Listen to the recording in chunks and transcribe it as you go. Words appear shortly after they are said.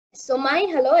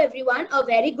Hello everyone, a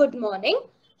very good morning.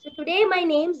 So today my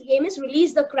name's game is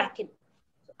Release the Kraken.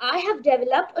 I have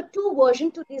developed a two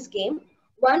version to this game.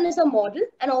 One is a model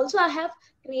and also I have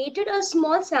created a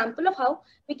small sample of how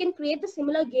we can create the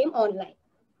similar game online.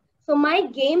 So my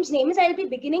game's name is, I'll be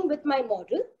beginning with my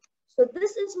model. So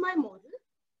this is my model.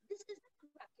 This is the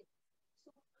Kraken.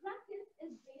 So Kraken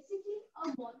is basically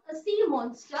a sea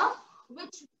monster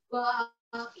which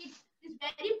it is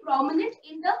very prominent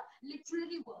in the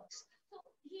literary works. So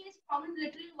he is prominent in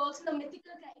literary works in the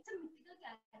mythical. It's a mythical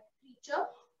creature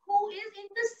who is in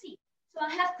the sea. So I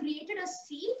have created a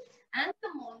sea and the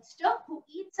monster who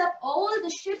eats up all the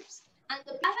ships and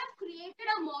I have created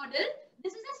a model.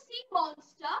 This is a sea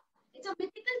monster. It's a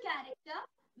mythical character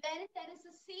wherein there is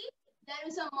a sea, there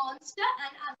is a monster,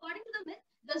 and according to the myth,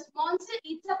 this monster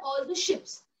eats up all the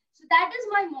ships. So that is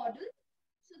my model.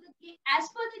 So as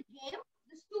per the game,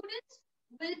 the students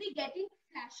will be getting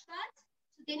flashcards.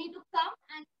 So they need to come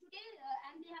and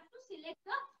they have to select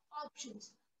the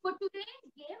options. For today's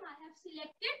game, I have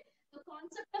selected the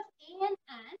concept of A and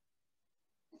An.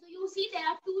 So you see there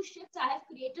are two ships I have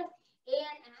created, A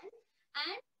and An.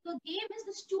 And the game is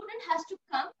the student has to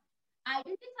come,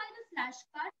 identify the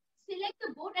flashcard, select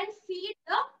the boat and feed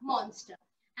the monster.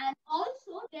 And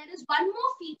also there is one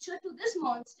more feature to this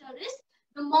monster is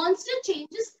the monster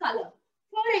changes color.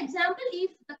 For example,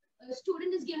 if the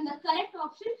student is given the correct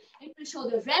option, it will show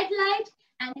the red light.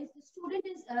 And if the student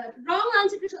is wrong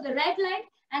answer, it will show the red light.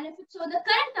 And if it shows the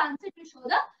correct answer, it will show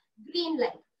the green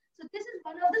light. So this is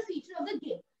one of the features of the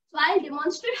game. So I'll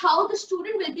demonstrate how the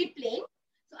student will be playing.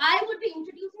 So I would be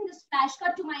introducing this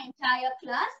flashcard to my entire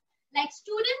class. Like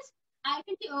students,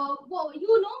 you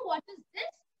know what is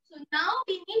this? So now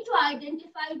we need to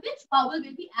identify which vowel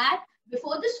will be added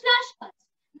before this flashcard.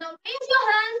 Now raise your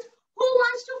hands. Who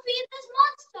wants to feed this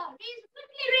monster?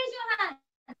 Quickly raise your hand.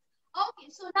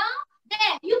 Okay, so now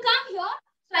there you come here.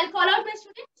 So I'll call out my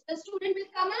students. The student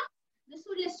will come up. The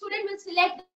student will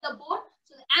select the board.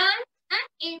 So the and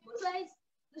A board. So as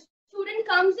the student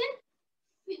comes in,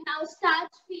 we now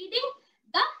starts feeding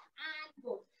the and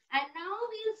board. And now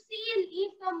we'll see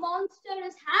if the monster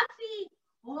is happy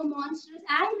or monster is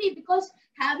angry because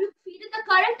have you fed the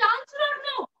correct answer or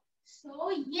no? So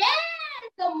yes,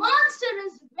 the monster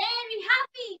is very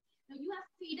happy. So you have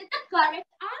fed the correct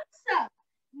answer.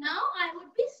 Now I would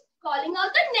be calling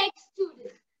out the next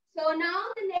student. So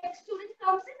now the next student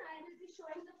comes in. I will be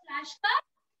showing the flashcard.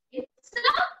 It's a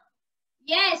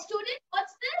yes, student.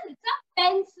 What's this? It's a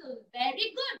pencil.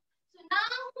 Very good. So now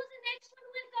who's the next one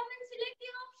who will come and select the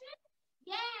option?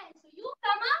 Yes. So you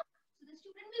come up. So the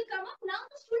student will come up. Now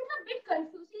the student is a bit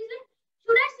confused. He's like,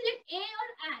 should I select A or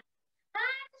An?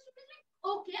 And the student is like,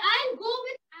 okay, I'll go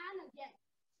with An again.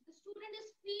 The student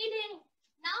is feeding.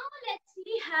 Now let's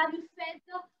see, have you fed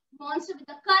the monster with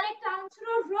the correct answer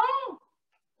or wrong?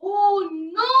 Oh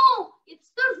no, it's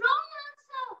the wrong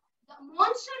answer. The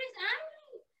monster is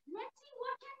angry. Let's see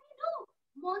what can we do.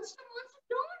 Monster,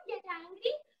 don't get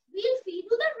angry. We'll feed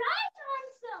you the right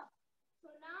answer. So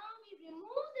now we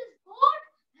remove this board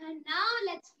and now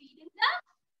let's feed him the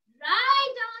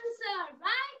right answer,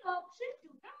 right option to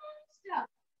the monster.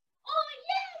 Oh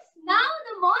yes, now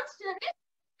the monster is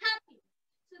happy.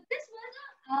 So this was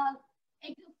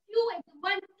two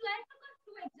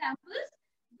examples.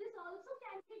 This also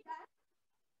can be done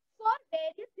for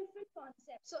various different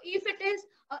concepts. So if it is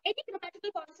any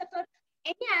grammatical concept or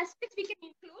any aspects we can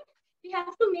include, we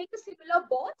have to make the similar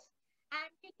boards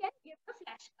and we can give the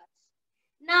flashcards.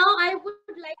 Now I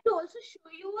would like to also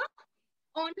show you a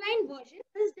online version.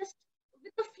 This is just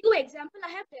with a few examples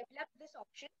I have developed this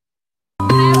option.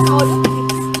 I have ordered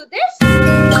to this and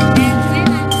then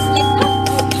I select the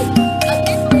option.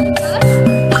 Again on the third,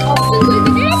 options will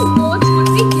be there and boards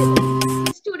would be given.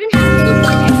 The student has to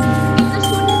select. If the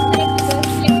student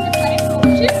selected the correct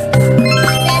option,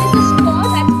 there is a score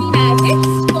that's been added.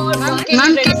 Score 1.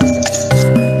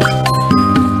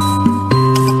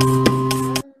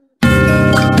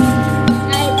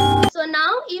 So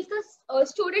now if the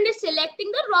student is selecting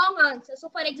the wrong answer. So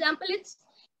for example, it's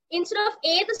instead of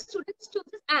A, the student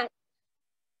chooses An.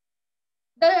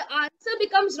 The answer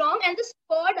becomes wrong and the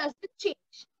score doesn't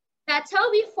change. That's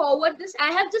how we forward this.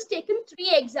 I have just taken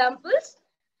 3 examples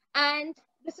and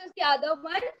this is the other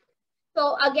one.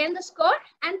 So again the score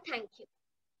and thank you.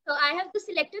 So I have just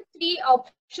selected 3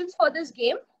 options for this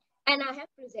game and I have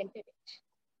presented it.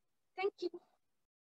 Thank you.